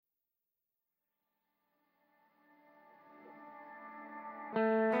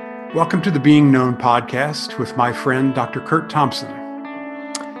Welcome to the Being Known podcast with my friend, Dr. Kurt Thompson.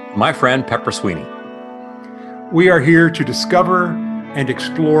 My friend, Pepper Sweeney. We are here to discover and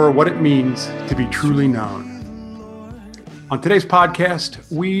explore what it means to be truly known. On today's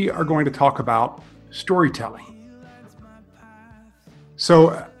podcast, we are going to talk about storytelling.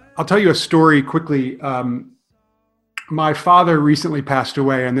 So I'll tell you a story quickly. My father recently passed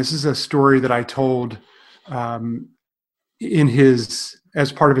away, and this is a story that I told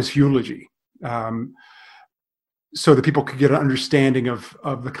as part of his eulogy, so that people could get an understanding of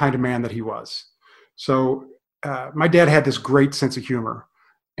the kind of man that he was. So my dad had this great sense of humor,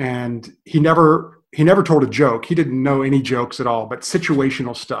 and he never told a joke. He didn't know any jokes at all, but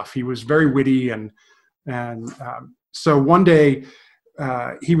situational stuff. He was very witty, and so one day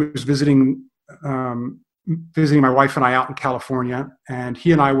he was visiting my wife and I out in California, and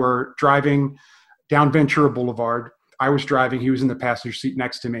he and I were driving down Ventura Boulevard. I was driving, he was in the passenger seat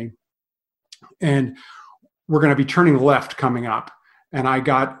next to me, and we're going to be turning left coming up. And I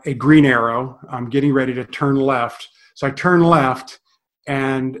got a green arrow. I'm getting ready to turn left. So I turned left,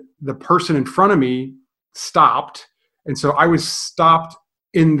 and the person in front of me stopped. And so I was stopped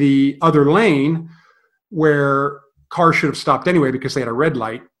in the other lane where cars should have stopped anyway because they had a red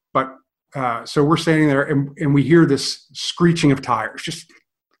light. But so we're standing there, and we hear this screeching of tires, just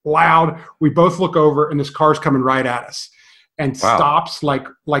loud. We both look over, and this car's coming right at us, and stops like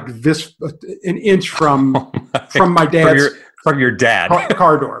this, an inch from my dad's from your dad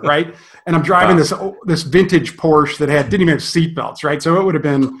car door, right? And I'm driving this vintage Porsche that didn't even have seatbelts, right? So it would have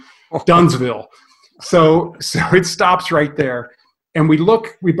been Dunsville. So it stops right there, and we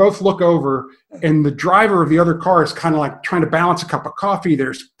both look over, and the driver of the other car is kind of like trying to balance a cup of coffee.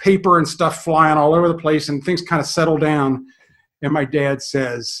 There's paper and stuff flying all over the place, and things kind of settle down. And my dad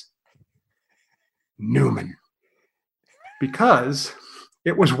says, "Newman," because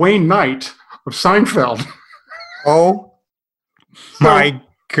it was Wayne Knight of Seinfeld. Oh my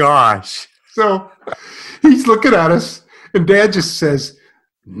gosh. So he's looking at us, and Dad just says,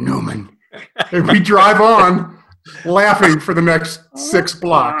 "Newman." And we drive on laughing for the next 6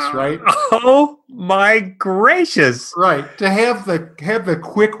 blocks, right? Oh my gracious. Right. To have the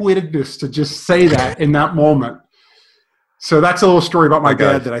quick-wittedness to just say that in that moment. So that's a little story about my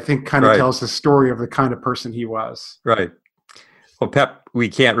dad that I think kind of tells the story of the kind of person he was. Right. Well, Pep, we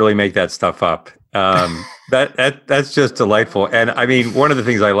can't really make that stuff up. That's just delightful. And I mean, one of the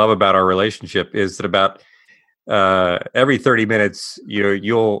things I love about our relationship is that about every 30 minutes,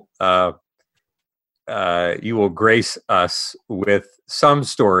 you will grace us with some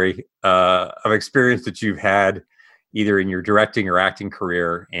story of experience that you've had either in your directing or acting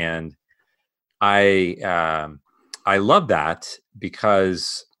career. And I love that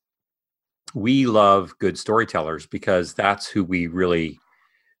because we love good storytellers, because that's who we really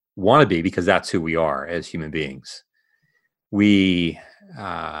want to be, because that's who we are as human beings. We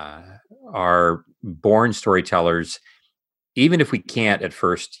are born storytellers, even if we can't at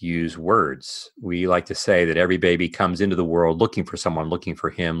first use words. We like to say that every baby comes into the world looking for someone, looking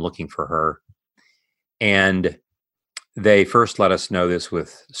for him, looking for her. And they first let us know this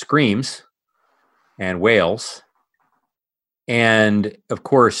with screams and wails. And of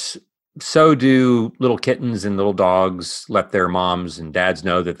course, so do little kittens and little dogs let their moms and dads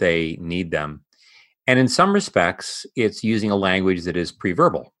know that they need them. And in some respects, it's using a language that is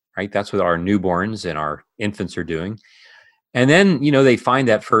pre-verbal, right? That's what our newborns and our infants are doing. And then, they find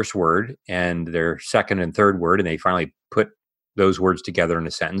that first word and their second and third word, and they finally put those words together in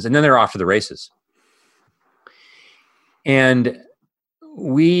a sentence, and then they're off to the races. And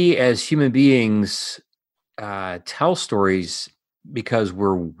we as human beings tell stories because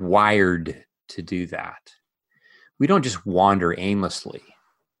we're wired to do that. We don't just wander aimlessly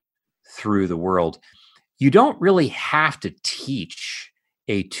through the world. You don't really have to teach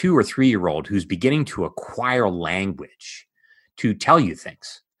a 2 or 3-year-old who's beginning to acquire language to tell you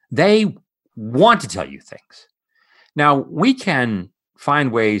things. They want to tell you things. Now, we can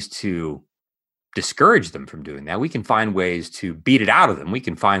find ways to discourage them from doing that. We can find ways to beat it out of them. We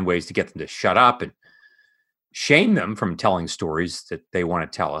can find ways to get them to shut up and shame them from telling stories that they want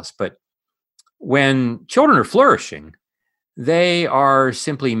to tell us. But when children are flourishing, they are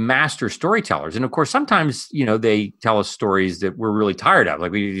simply master storytellers. And of course, sometimes, they tell us stories that we're really tired of.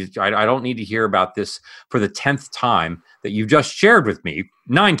 Like, I don't need to hear about this for the 10th time that you've just shared with me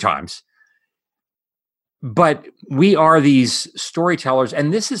 9 times. But we are these storytellers,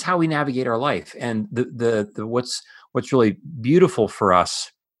 and this is how we navigate our life. And what's really beautiful for us,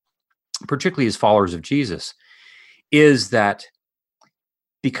 particularly as followers of Jesus, is that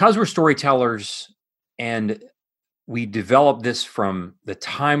because we're storytellers and we develop this from the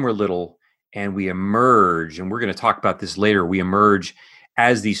time we're little, and we emerge, and we're going to talk about this later. We emerge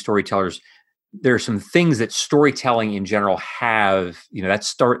as these storytellers. There are some things that storytelling in general have,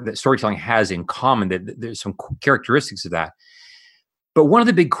 that storytelling has in common, that there's some characteristics of that. But one of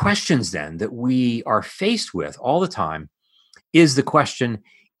the big questions then that we are faced with all the time is the question,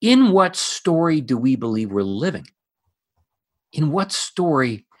 in what story do we believe we're living? In what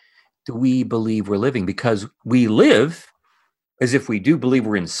story do we believe we're living? Because we live as if we do believe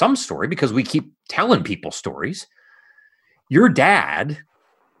we're in some story, because we keep telling people stories. Your dad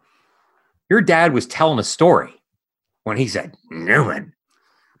was telling a story when he said Newman,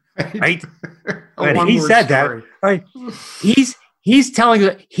 right? When he said story. That, right? He's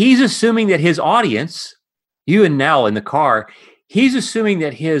telling, he's assuming that his audience, you and Nell in the car, he's assuming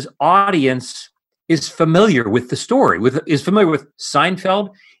that his audience is familiar with the story, is familiar with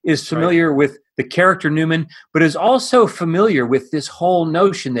Seinfeld, is familiar with the character Newman, but is also familiar with this whole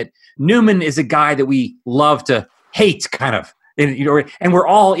notion that Newman is a guy that we love to hate, kind of. And we're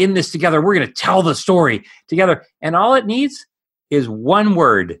all in this together. We're going to tell the story together. And all it needs is one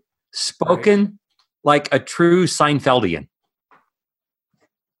word spoken like a true Seinfeldian.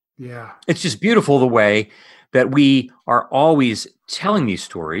 Yeah. It's just beautiful the way that we are always telling these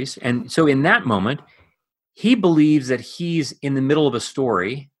stories. And so in that moment, he believes that he's in the middle of a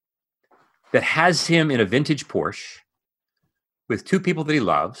story that has him in a vintage Porsche with two people that he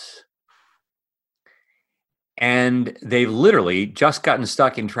loves. And they've literally just gotten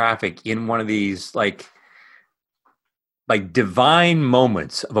stuck in traffic in one of these like divine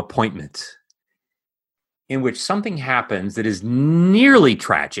moments of appointment in which something happens that is nearly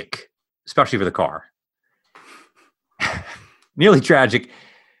tragic, especially for the car. Nearly tragic.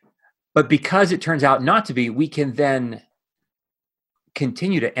 But because it turns out not to be, we can then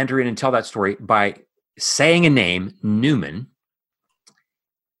continue to enter in and tell that story by saying a name, Newman.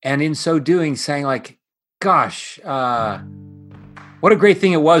 And in so doing, saying like, gosh, what a great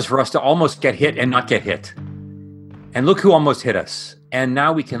thing it was for us to almost get hit and not get hit. And look who almost hit us. And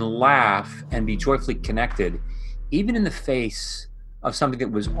now we can laugh and be joyfully connected, even in the face of something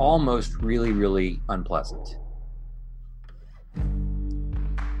that was almost really, really unpleasant.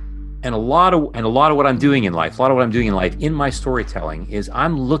 And a lot of what I'm doing in life, in my storytelling is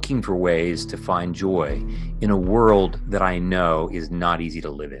I'm looking for ways to find joy in a world that I know is not easy to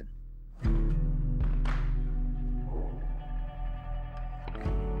live in.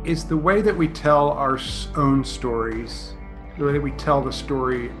 Is the way that we tell our own stories, the way that we tell the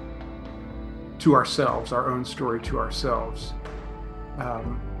story to ourselves, our own story to ourselves,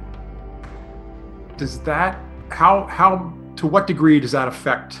 does that, how to what degree does that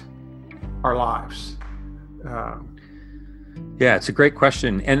affect our lives? Yeah, it's a great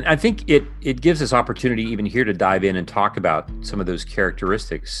question. And I think it gives us opportunity even here to dive in and talk about some of those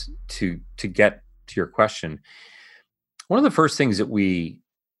characteristics to get to your question. One of the first things that we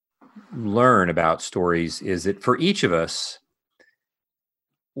learn about stories is that for each of us,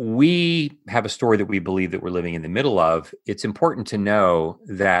 we have a story that we believe that we're living in the middle of. It's important to know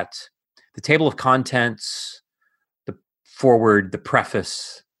that the table of contents, the foreword, the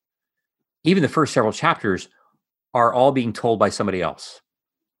preface, even the first several chapters are all being told by somebody else.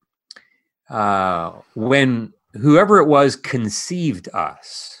 When whoever it was conceived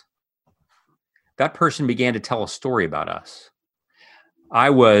us, that person began to tell a story about us. I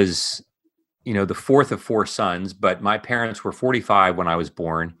was, the fourth of four sons, but my parents were 45 when I was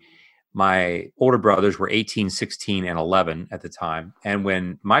born. My older brothers were 18, 16, and 11 at the time. And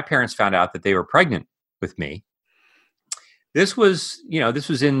when my parents found out that they were pregnant with me, this was in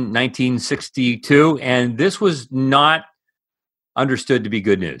 1962, and this was not understood to be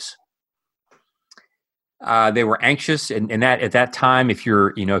good news. They were anxious, and that at that time, if you're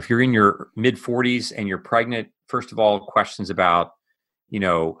in your mid 40s and you're pregnant, first of all, questions about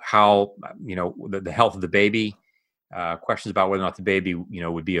how the health of the baby, questions about whether or not the baby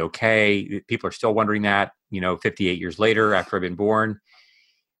would be okay. People are still wondering that 58 years later after I've been born.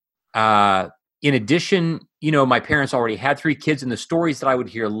 In addition, my parents already had 3 kids, and the stories that I would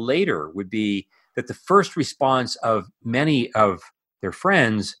hear later would be that the first response of many of their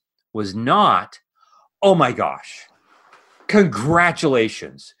friends was not, "Oh my gosh,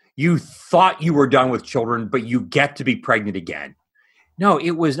 congratulations. You thought you were done with children, but you get to be pregnant again." No,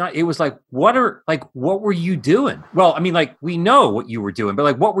 it was not. It was like, what were you doing? Well, I mean, we know what you were doing,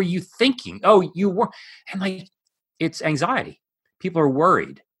 but what were you thinking? Oh, you were. And it's anxiety. People are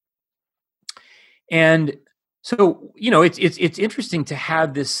worried. And so, it's interesting to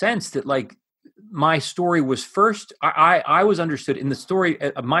have this sense that my story was first, I was understood in the story,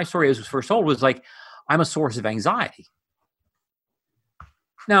 my story as was first told was I'm a source of anxiety.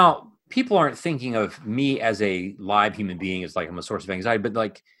 Now, people aren't thinking of me as a live human being as like I'm a source of anxiety, but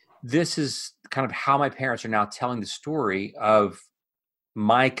like this is kind of how my parents are now telling the story of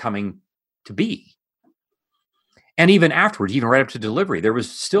my coming to be. And even afterwards, even right up to delivery, there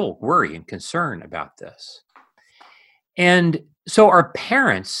was still worry and concern about this. And so our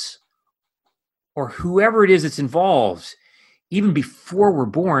parents, or whoever it is that's involved, even before we're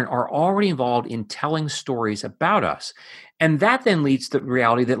born, are already involved in telling stories about us. And that then leads to the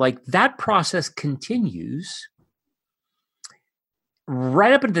reality that like that process continues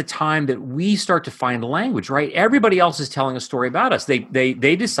right up at the time that we start to find language, right? Everybody else is telling a story about us. They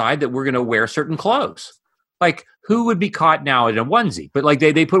decide that we're going to wear certain clothes. Like who would be caught now in a onesie? But like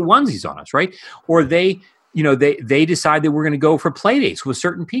they put onesies on us, right? Or they decide that we're going to go for play dates with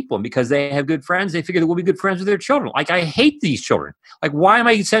certain people. And because they have good friends, they figure that we'll be good friends with their children. Like I hate these children. Like why am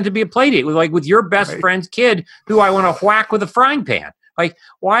I sent to be a play date with your best friend's kid who I want to whack with a frying pan? Like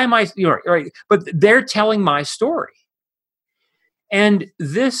why am I, right? But they're telling my story. And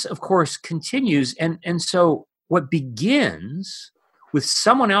this, of course, continues. And so what begins with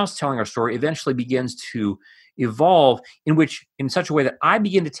someone else telling our story eventually begins to evolve in such a way that I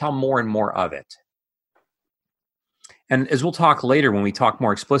begin to tell more and more of it. And as we'll talk later when we talk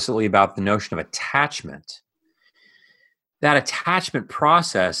more explicitly about the notion of attachment, that attachment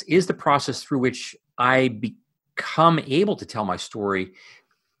process is the process through which I become able to tell my story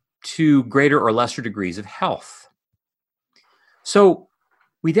to greater or lesser degrees of health. So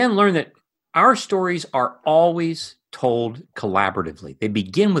we then learn that our stories are always told collaboratively. They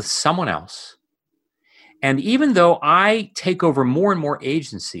begin with someone else. And even though I take over more and more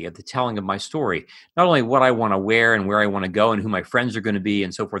agency at the telling of my story, not only what I want to wear and where I want to go and who my friends are going to be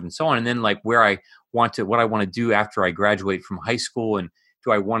and so forth and so on, and then like what I want to do after I graduate from high school, and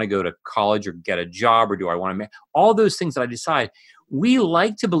do I want to go to college or get a job, or do I want to all those things that I decide. We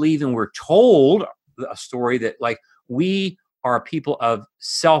like to believe, and we're told a story that like we are people of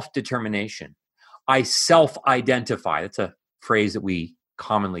self-determination. I self-identify. That's a phrase that we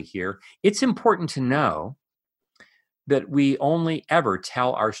commonly hear. It's important to know that we only ever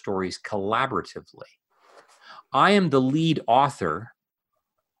tell our stories collaboratively. I am the lead author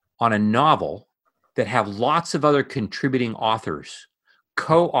on a novel that have lots of other contributing authors,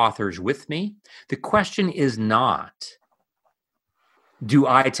 co-authors with me. The question is not, do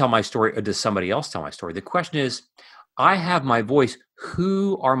I tell my story or does somebody else tell my story? The question is, I have my voice.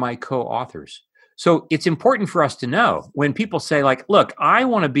 Who are my co-authors? So it's important for us to know when people say like, look, I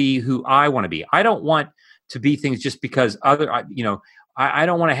want to be who I want to be. I don't want to be things just because I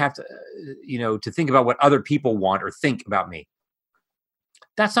don't want to have to, to think about what other people want or think about me.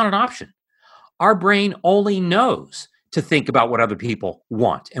 That's not an option. Our brain only knows to think about what other people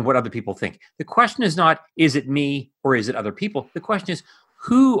want and what other people think. The question is not, is it me or is it other people? The question is,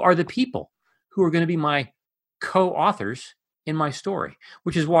 who are the people who are going to be my co-authors in my story?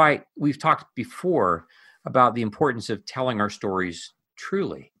 Which is why we've talked before about the importance of telling our stories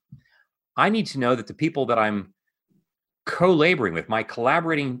truly. I need to know that the people that I'm co-laboring with, my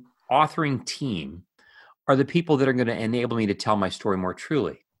collaborating authoring team, are the people that are going to enable me to tell my story more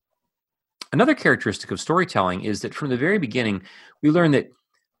truly. Another characteristic of storytelling is that from the very beginning, we learn that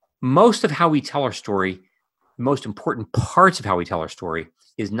most of how we tell our story, the most important parts of how we tell our story,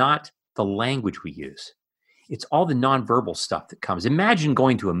 is not the language we use. It's all the nonverbal stuff that comes. Imagine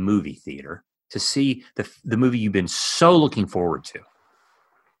going to a movie theater to see the movie you've been so looking forward to.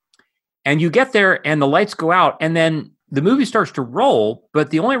 And you get there and the lights go out and then the movie starts to roll, but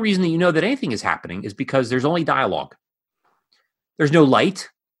the only reason that you know that anything is happening is because there's only dialogue. There's no light.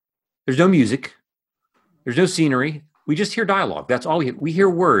 There's no music. There's no scenery. We just hear dialogue. That's all we hear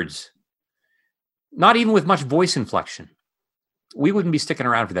words. Not even with much voice inflection. We wouldn't be sticking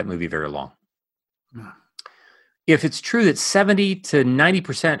around for that movie very long. No. If it's true that 70 to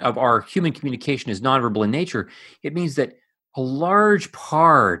 90% of our human communication is nonverbal in nature, it means that a large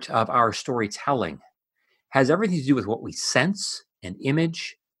part of our storytelling has everything to do with what we sense and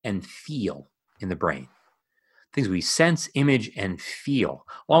image and feel in the brain. Things we sense, image, and feel,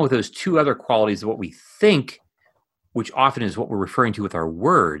 along with those two other qualities of what we think, which often is what we're referring to with our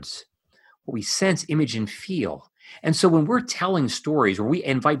words, what we sense, image, and feel. And so when we're telling stories, or we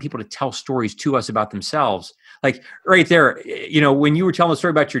invite people to tell stories to us about themselves, like right there, when you were telling the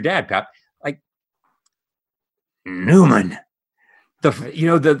story about your dad, Pat, like Newman,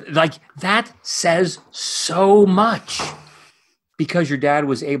 that says so much because your dad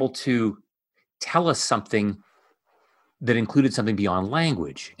was able to tell us something that included something beyond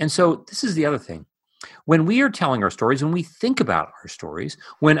language. And so this is the other thing. When we are telling our stories, when we think about our stories,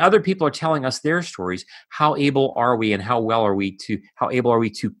 when other people are telling us their stories, how able are we and how able are we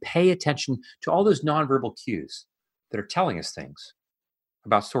to pay attention to all those nonverbal cues that are telling us things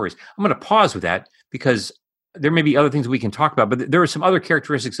about stories? I'm going to pause with that because there may be other things we can talk about, but there are some other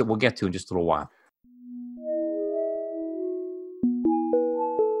characteristics that we'll get to in just a little while.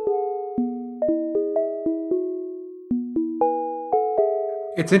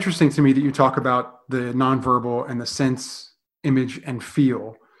 It's interesting to me that you talk about the nonverbal and the sense, image, and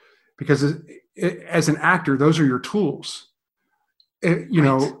feel, because as an actor, those are your tools.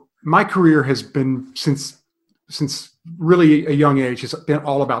 My career has been since really a young age has been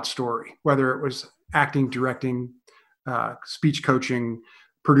all about story, whether it was acting, directing, speech coaching,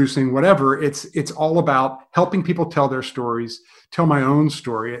 producing, whatever. It's all about helping people tell their stories, tell my own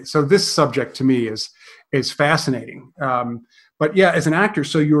story. So this subject to me is fascinating. But yeah, as an actor,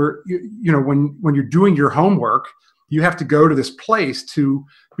 so when you're doing your homework, you have to go to this place to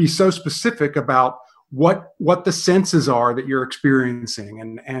be so specific about what the senses are that you're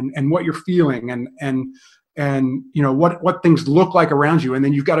experiencing and what you're feeling and what things look like around you, and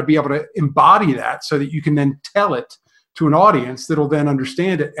then you've got to be able to embody that so that you can then tell it to an audience that'll then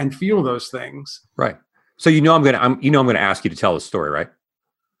understand it and feel those things. Right. So I'm going to ask you to tell a story, right?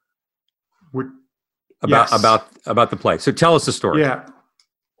 About the play. So tell us the story. Yeah.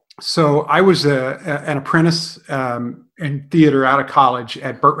 So I was an apprentice in theater out of college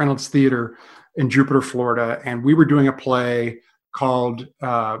at Burt Reynolds Theater in Jupiter, Florida, and we were doing a play called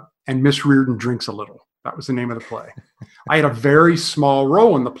 "And Miss Reardon Drinks a Little." That was the name of the play. I had a very small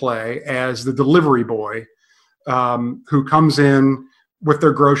role in the play as the delivery boy who comes in with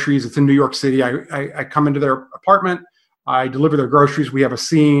their groceries. It's in New York City. I come into their apartment. I deliver their groceries. We have a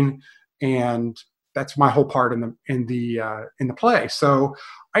scene, and that's my whole part in the play. So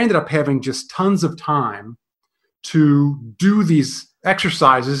I ended up having just tons of time to do these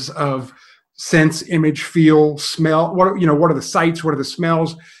exercises of sense, image, feel, smell. What are the sights? What are the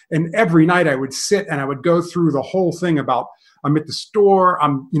smells? And every night I would sit and I would go through the whole thing about, I'm at the store,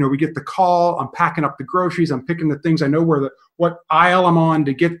 we get the call, I'm packing up the groceries, I'm picking the things, I know what aisle I'm on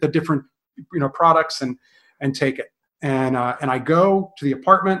to get the different, products and take it. And I go to the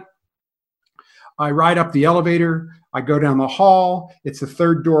apartment, I ride up the elevator, I go down the hall, it's the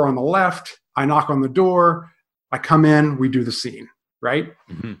third door on the left, I knock on the door, I come in, we do the scene, right?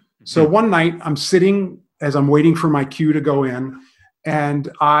 Mm-hmm. So one night I'm sitting as I'm waiting for my cue to go in, and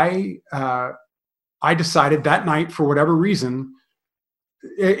I decided that night, for whatever reason,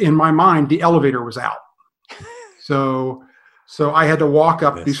 in my mind, the elevator was out. So I had to walk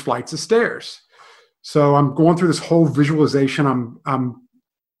up these flights of stairs. So I'm going through this whole visualization. I'm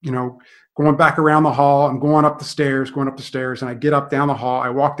going back around the hall. I'm going up the stairs, and I get up down the hall. I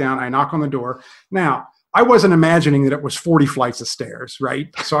walk down, I knock on the door. Now, I wasn't imagining that it was 40 flights of stairs, right?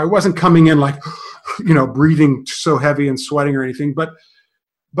 So I wasn't coming in like, breathing so heavy and sweating or anything, but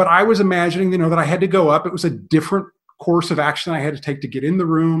I was imagining, that I had to go up. It was a different course of action I had to take to get in the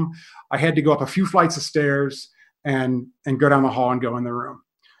room. I had to go up a few flights of stairs and go down the hall and go in the room.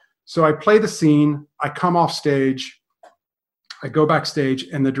 So I play the scene. I come off stage. I go backstage,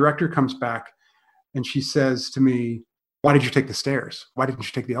 and the director comes back, and she says to me, "Why did you take the stairs? Why didn't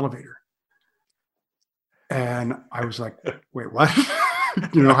you take the elevator?" And I was like, "Wait, what?"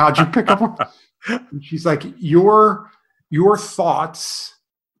 How'd you pick up on? And she's like, your thoughts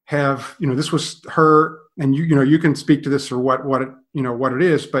have, this was her, and you can speak to this or what it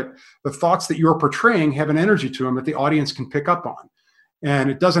is, but the thoughts that you're portraying have an energy to them that the audience can pick up on.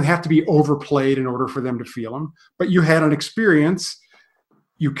 And it doesn't have to be overplayed in order for them to feel them, but you had an experience,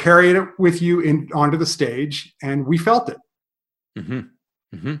 you carried it with you onto the stage, and we felt it. Mm-hmm.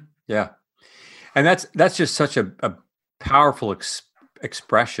 Mm-hmm. Yeah. And that's just such a powerful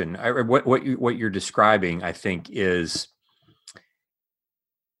expression. What you're describing, I think, is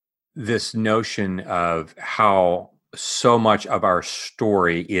this notion of how so much of our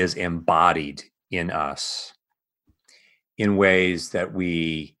story is embodied in us in ways that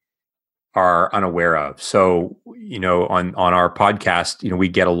we are unaware of. So, on our podcast, we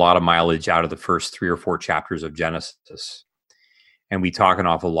get a lot of mileage out of the first 3 or 4 chapters of Genesis. And we talk an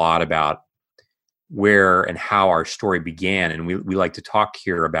awful lot about where and how our story began. And we like to talk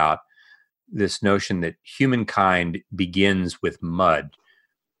here about this notion that humankind begins with mud.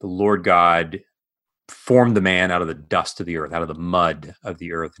 The Lord God formed the man out of the dust of the earth, out of the mud of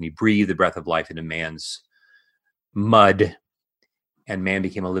the earth, and he breathed the breath of life into man's mud, and man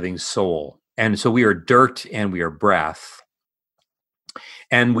became a living soul. And so we are dirt and we are breath.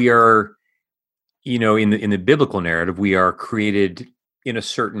 And we are, in the biblical narrative, we are created in a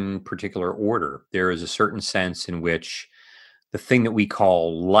certain particular order. There is a certain sense in which the thing that we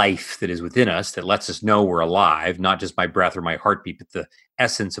call life that is within us, that lets us know we're alive, not just my breath or my heartbeat, but the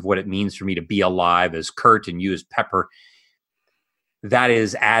essence of what it means for me to be alive as Kurt and you as Pepper, that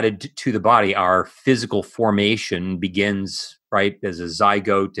is added to the body. Our physical formation begins, right, as a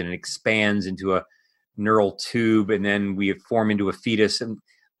zygote, and it expands into a neural tube, and then we form into a fetus. And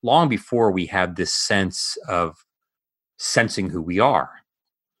long before we have this sense of sensing who we are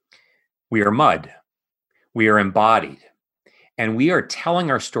mud, we are embodied. And we are telling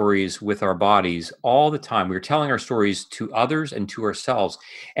our stories with our bodies all the time. We're telling our stories to others and to ourselves.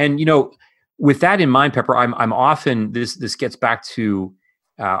 And, with that in mind, Pepper, I'm often, this gets back to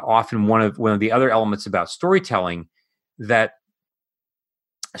often one of the other elements about storytelling, that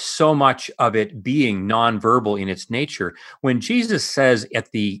so much of it being nonverbal in its nature. When Jesus says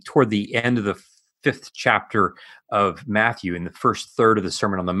toward the end of the 5th chapter of Matthew, in the first third of the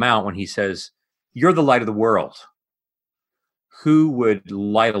Sermon on the Mount, when he says, "You're the light of the world," who would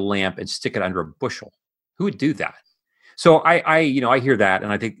light a lamp and stick it under a bushel? Who would do that? So I hear that,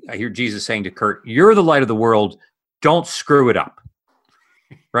 and I think I hear Jesus saying to Kurt, "You're the light of the world. Don't screw it up."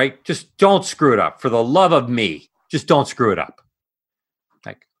 Right? Just don't screw it up. For the love of me, just don't screw it up.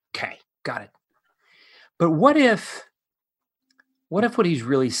 Like, okay, got it. But what if what he's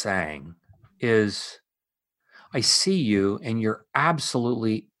really saying is, I see you and you're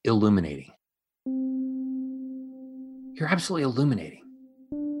absolutely illuminating. You're absolutely illuminating.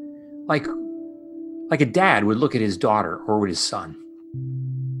 Like a dad would look at his daughter or with his son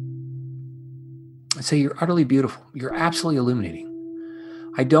and say, "You're utterly beautiful. You're absolutely illuminating.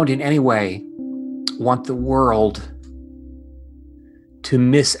 I don't in any way want the world to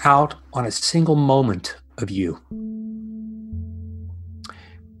miss out on a single moment of you,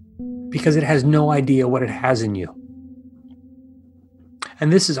 because it has no idea what it has in you."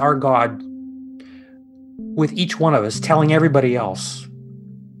 And this is our God with each one of us telling everybody else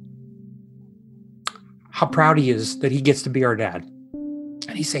how proud he is that he gets to be our dad.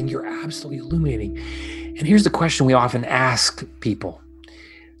 And he's saying, "You're absolutely illuminating." And here's the question we often ask people: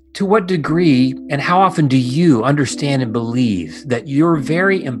 to what degree and how often do you understand and believe that your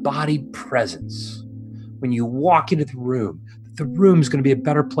very embodied presence, when you walk into the room is going to be a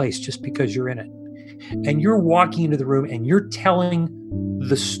better place just because you're in it? And you're walking into the room and you're telling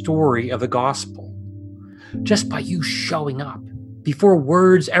the story of the gospel just by you showing up before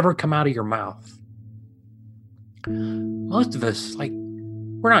words ever come out of your mouth. Most of us,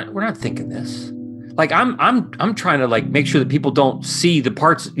 we're not thinking this. I'm trying to make sure that people don't see the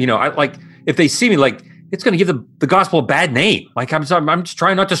parts, if they see me, it's going to give the gospel a bad name. I'm just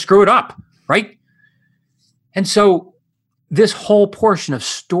trying not to screw it up. Right. And so this whole portion of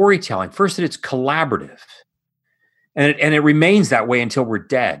storytelling, first, that it's collaborative, and it remains that way until we're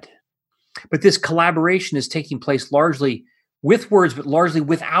dead. But this collaboration is taking place largely with words, but largely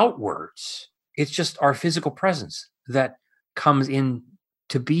without words. It's just our physical presence that comes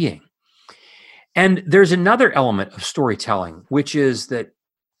into being. And there's another element of storytelling, which is that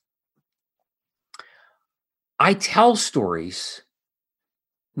I tell stories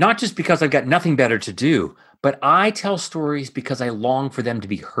not just because I've got nothing better to do, but I tell stories because I long for them to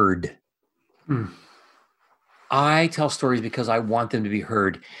be heard. I tell stories because I want them to be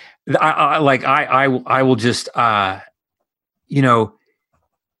heard. I will just,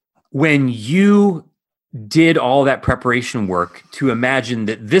 when you did all that preparation work to imagine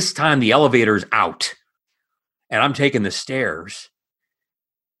that this time the elevator's out and I'm taking the stairs,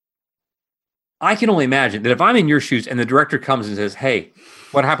 I can only imagine that if I'm in your shoes and the director comes and says, "Hey,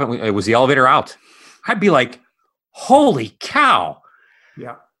 what happened? Was the elevator out?" I'd be like, "Holy cow."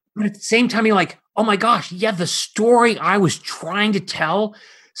 Yeah. But at the same time, you're like, "Oh my gosh, yeah, the story I was trying to tell,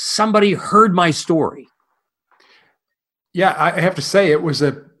 somebody heard my story." Yeah, I have to say it was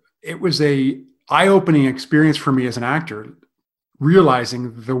a eye-opening experience for me as an actor,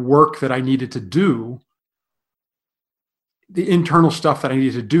 realizing the work that I needed to do, the internal stuff that I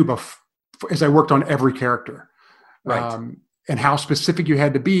needed to do as I worked on every character. Right. And how specific you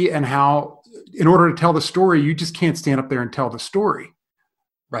had to be, and how, in order to tell the story, you just can't stand up there and tell the story.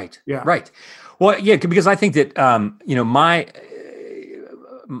 Right. Yeah. Right. Well, yeah, because I think that,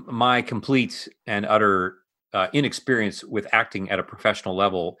 my complete and utter inexperience with acting at a professional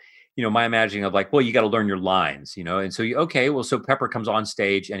level, my imagining of you got to learn your lines, and so so Pepper comes on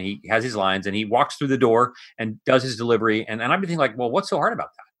stage and he has his lines and he walks through the door and does his delivery. And I'd be thinking well, what's so hard about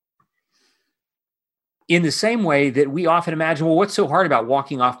that? In the same way that we often imagine, well, what's so hard about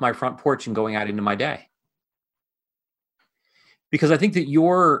walking off my front porch and going out into my day? Because I think that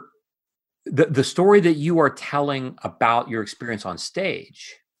your the story that you are telling about your experience on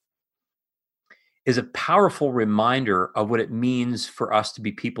stage is a powerful reminder of what it means for us to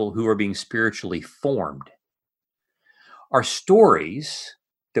be people who are being spiritually formed. Our stories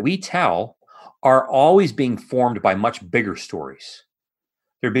that we tell are always being formed by much bigger stories.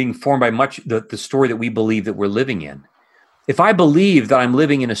 They're being formed by the story that we believe that we're living in. If I believe that I'm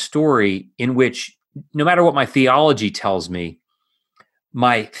living in a story in which, no matter what my theology tells me,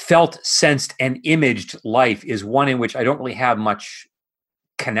 my felt, sensed, and imaged life is one in which I don't really have much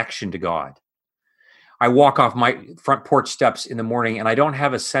connection to God. I walk off my front porch steps in the morning and I don't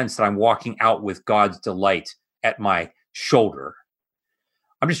have a sense that I'm walking out with God's delight at my shoulder.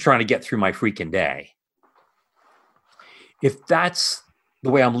 I'm just trying to get through my freaking day. If that's the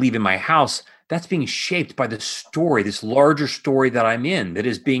way I'm leaving my house, that's being shaped by the story, this larger story that I'm in, that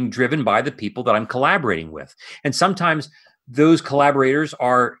is being driven by the people that I'm collaborating with. And sometimes those collaborators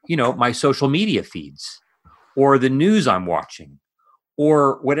are, my social media feeds or the news I'm watching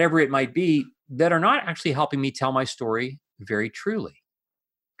or whatever it might be that are not actually helping me tell my story very truly.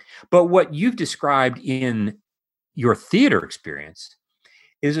 But what you've described in your theater experience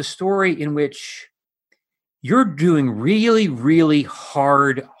is a story in which you're doing really, really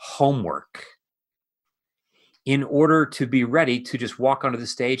hard homework in order to be ready to just walk onto the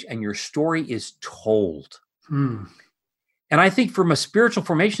stage and your story is told. And I think from a spiritual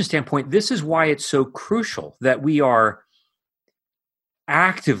formation standpoint, this is why it's so crucial that we are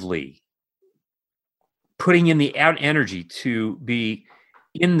actively putting in the energy to be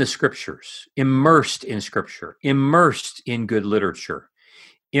in the scriptures, immersed in scripture, immersed in good literature,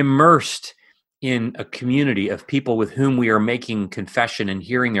 immersed in a community of people with whom we are making confession and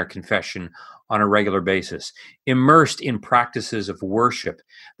hearing their confession on a regular basis, immersed in practices of worship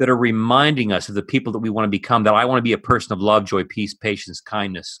that are reminding us of the people that we want to become, that I want to be a person of love, joy, peace, patience,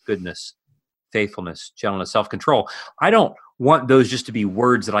 kindness, goodness, faithfulness, gentleness, self-control. I don't want those just to be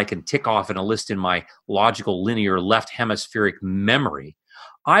words that I can tick off in a list in my logical, linear, left hemispheric memory.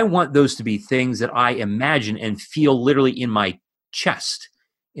 I want those to be things that I imagine and feel literally in my chest,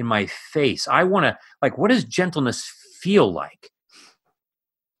 in my face. I want to, what does gentleness feel like?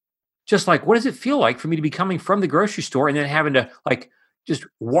 Just what does it feel like for me to be coming from the grocery store and then having to just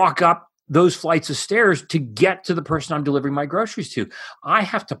walk up those flights of stairs to get to the person I'm delivering my groceries to? I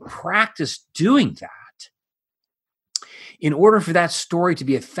have to practice doing that in order for that story to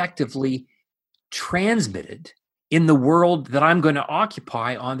be effectively transmitted in the world that I'm going to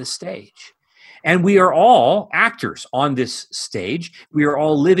occupy on the stage. And we are all actors on this stage. We are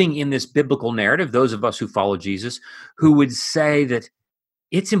all living in this biblical narrative, those of us who follow Jesus, who would say that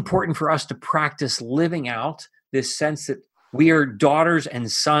it's important for us to practice living out this sense that we are daughters and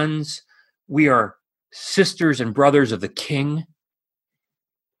sons, we are sisters and brothers of the King.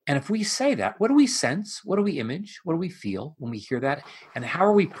 And if we say that, what do we sense? What do we image? What do we feel when we hear that? And how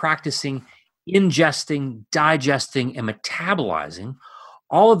are we practicing ingesting, digesting, and metabolizing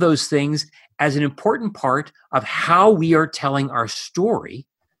all of those things as an important part of how we are telling our story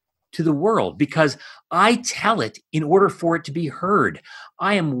to the world? Because I tell it in order for it to be heard.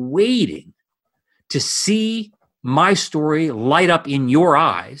 I am waiting to see my story light up in your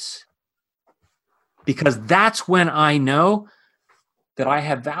eyes, because that's when I know that I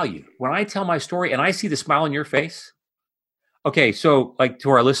have value. When I tell my story and I see the smile on your face. Okay, so to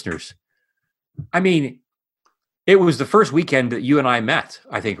our listeners, it was the first weekend that you and I met,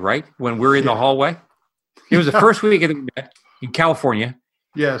 I think, right? When we're in the hallway. It was the first weekend that we met in California.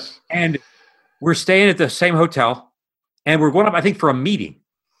 Yes. And we're staying at the same hotel and we're going up, I think, for a meeting.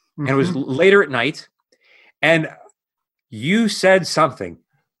 Mm-hmm. And it was later at night. And you said something,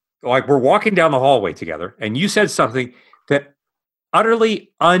 we're walking down the hallway together, and you said something that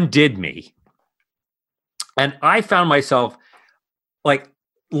utterly undid me. And I found myself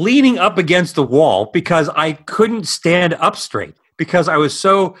leaning up against the wall because I couldn't stand up straight because I was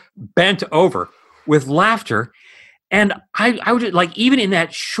so bent over with laughter. And I would even in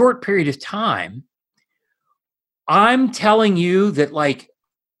that short period of time, I'm telling you that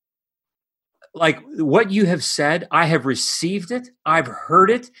what you have said, I have received it, I've heard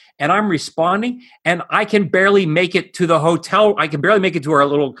it, and I'm responding, and I can barely make it to the hotel. I can barely make it to our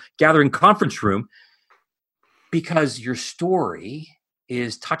little gathering conference room because your story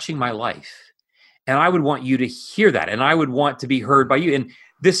is touching my life. And I would want you to hear that, and I would want to be heard by you. And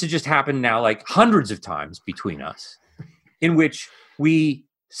this has just happened now hundreds of times between us in which we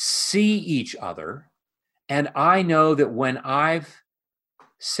see each other. And I know that when I've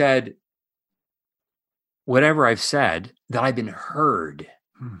said whatever I've said, that I've been heard.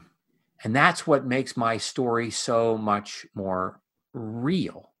 And that's what makes my story so much more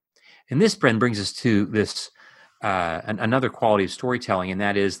real. And this, Bren, brings us to this another quality of storytelling, and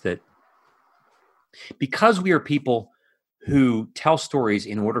that is that because we are people who tell stories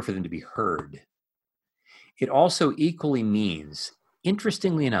in order for them to be heard, it also equally means,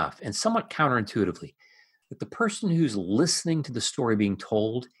 interestingly enough, and somewhat counterintuitively, that the person who's listening to the story being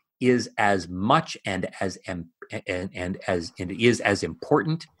told is as much and is as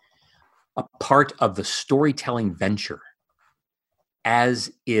important a part of the storytelling venture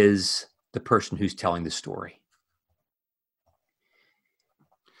as is the person who's telling the story.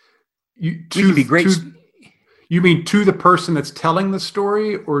 You mean to the person that's telling the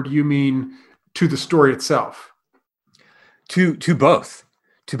story, or do you mean to the story itself? To both.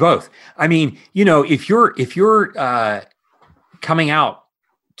 To both. I mean, if you're coming out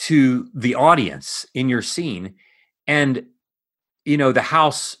to the audience in your scene, and the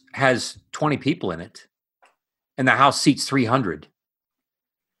house has 20 people in it, and the house seats 300,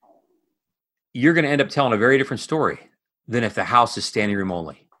 you're going to end up telling a very different story than if the house is standing room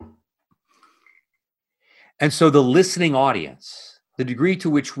only. And so the listening audience, the degree to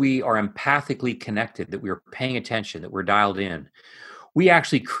which we are empathically connected, that we are paying attention, that we're dialed in, we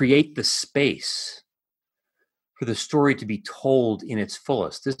actually create the space for the story to be told in its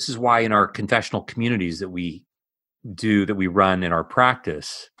fullest. This is why in our confessional communities that we run in our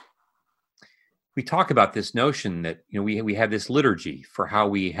practice, we talk about this notion that we have this liturgy for how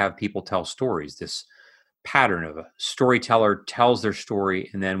we have people tell stories, this pattern of a storyteller tells their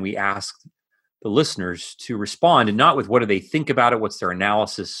story, and then we ask the listeners to respond, and not with what do they think about it, what's their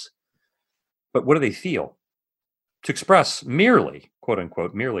analysis, but what do they feel, to express merely, quote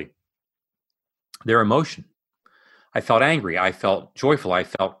unquote, merely their emotion. I felt angry, I felt joyful, I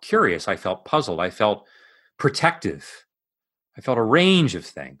felt curious, I felt puzzled, I felt protective, I felt a range of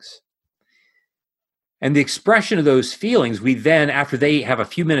things. And the expression of those feelings, we then, after they have a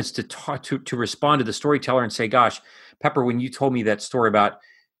few minutes to talk to respond to the storyteller and say, gosh, Pepper, when you told me that story about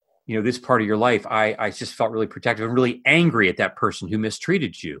this part of your life, I just felt really protective and really angry at that person who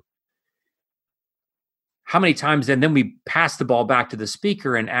mistreated you. How many times then we pass the ball back to the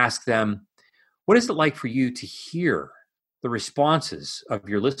speaker and ask them, what is it like for you to hear the responses of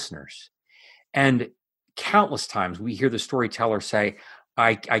your listeners? And countless times we hear the storyteller say,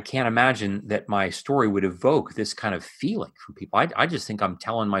 I can't imagine that my story would evoke this kind of feeling from people. I just think I'm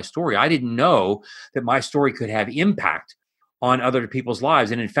telling my story. I didn't know that my story could have impact on other people's lives.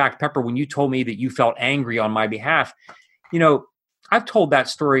 And in fact, Pepper, when you told me that you felt angry on my behalf, I've told that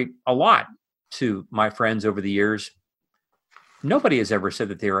story a lot to my friends over the years. Nobody has ever said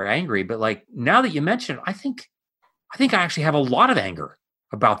that they were angry, but now that you mention it, I think I actually have a lot of anger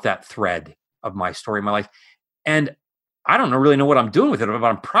about that thread of my story in my life. And I don't really know what I'm doing with it, but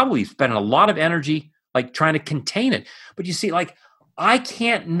I'm probably spending a lot of energy trying to contain it. But you see, I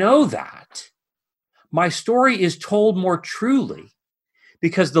can't know that. My story is told more truly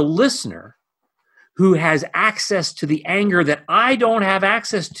because the listener who has access to the anger that I don't have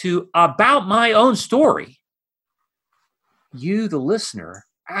access to about my own story, you, the listener,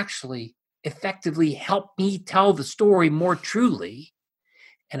 actually effectively help me tell the story more truly.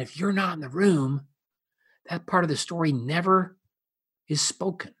 And if you're not in the room, that part of the story never is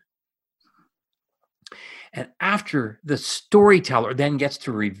spoken. And after the storyteller then gets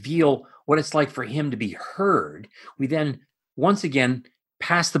to reveal what it's like for him to be heard, we then once again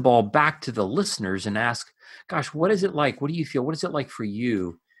pass the ball back to the listeners and ask, gosh, what is it like? What do you feel? What is it like for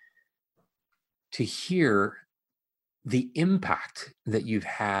you to hear the impact that you've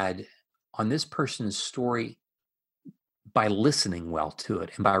had on this person's story by listening well to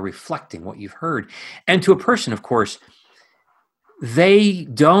it and by reflecting what you've heard? And to a person, of course, they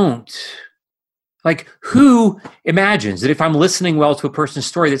don't, who imagines that if I'm listening well to a person's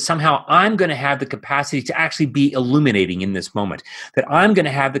story, that somehow I'm going to have the capacity to actually be illuminating in this moment, that I'm going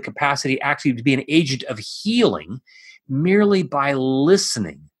to have the capacity actually to be an agent of healing merely by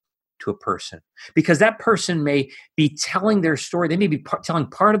listening to a person? Because that person may be telling their story. They may be telling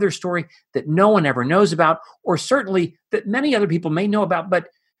part of their story that no one ever knows about, or certainly that many other people may know about, but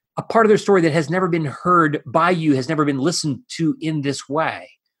a part of their story that has never been heard by you, has never been listened to in this way,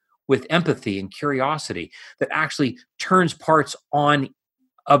 with empathy and curiosity, that actually turns parts on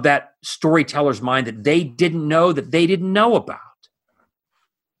of that storyteller's mind that they didn't know about.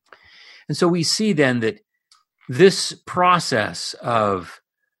 And so we see then that this process of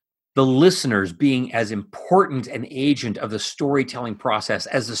the listeners being as important an agent of the storytelling process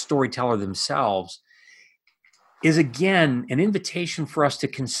as the storyteller themselves is again an invitation for us to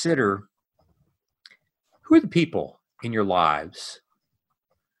consider, who are the people in your lives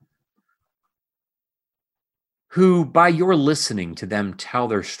who, by your listening to them tell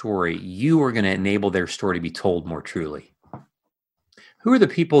their story, you are going to enable their story to be told more truly? Who are the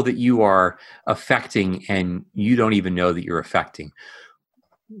people that you are affecting and you don't even know that you're affecting?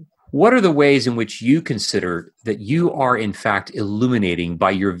 What are the ways in which you consider that you are in fact illuminating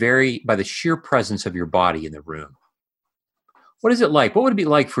by the sheer presence of your body in the room? What is it like? What would it be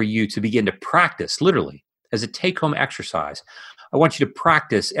like for you to begin to practice, literally, as a take-home exercise? I want you to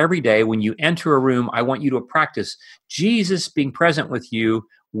practice every day when you enter a room. I want you to practice Jesus being present with you,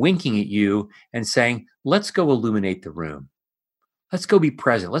 winking at you and saying, let's go illuminate the room. Let's go be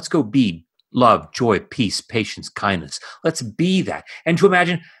present. Let's go be love, joy, peace, patience, kindness. Let's be that. And to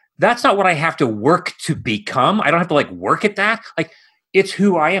imagine that's not what I have to work to become. I don't have to work at that. It's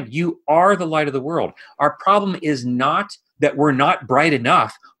who I am. You are the light of the world. Our problem is not that we're not bright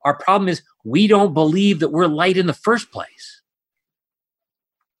enough. Our problem is we don't believe that we're light in the first place.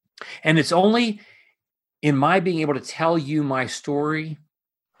 And it's only in my being able to tell you my story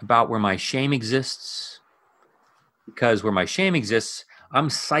about where my shame exists, because where my shame exists, I'm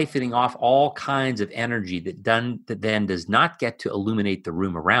siphoning off all kinds of energy that then does not get to illuminate the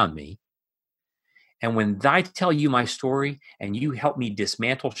room around me. And when I tell you my story and you help me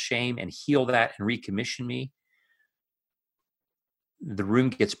dismantle shame and heal that and recommission me, the room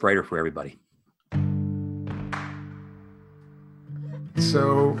gets brighter for everybody.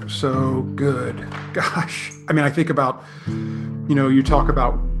 So good. Gosh. I mean, I think about, you talk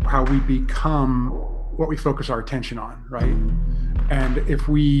about how we become what we focus our attention on, right? And if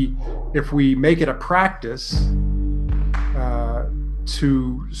we make it a practice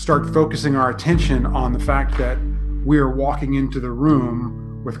to start focusing our attention on the fact that we are walking into the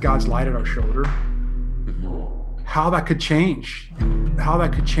room with God's light at our shoulder, how that could change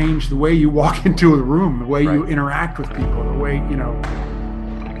the way you walk into a room, the way you interact with people, the way,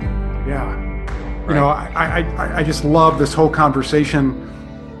 I just love this whole conversation.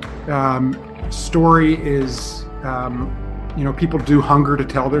 Story is, people do hunger to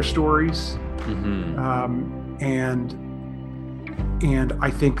tell their stories. And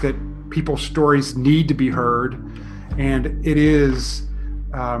I think that people's stories need to be heard. And it is,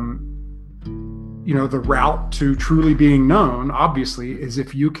 the route to truly being known, obviously, is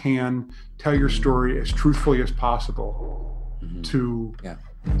if you can tell your story as truthfully as possible to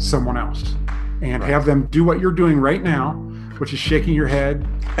someone else and have them do what you're doing right now, which is shaking your head.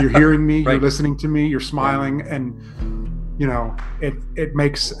 You're hearing me, you're listening to me, you're smiling, and it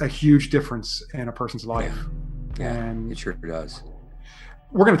makes a huge difference in a person's life. And it sure does.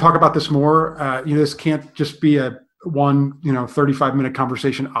 We're going to talk about this more. This can't just be a 35-minute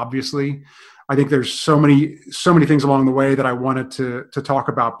conversation, obviously. I think there's so many things along the way that I wanted to talk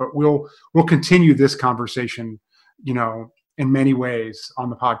about, but we'll continue this conversation, in many ways on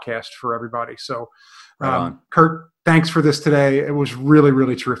the podcast for everybody. So, Kurt, thanks for this today. It was really,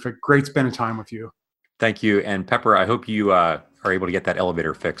 really terrific. Great spending time with you. Thank you. And Pepper, I hope you are able to get that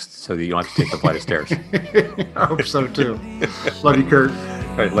elevator fixed so that you don't have to take the flight of stairs. I hope so too. Love you, Kurt.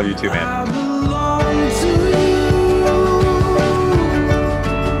 All right, love you too, man.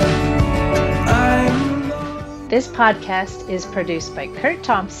 This podcast is produced by Kurt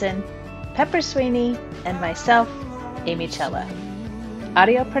Thompson, Pepper Sweeney, and myself, Amy Cella.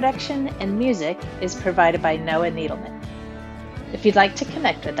 Audio production and music is provided by Noah Needleman. If you'd like to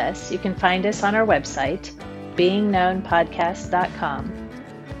connect with us, you can find us on our website, beingknownpodcast.com,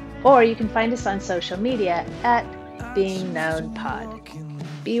 or you can find us on social media at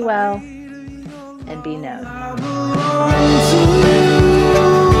beingknownpod. Be well and be known.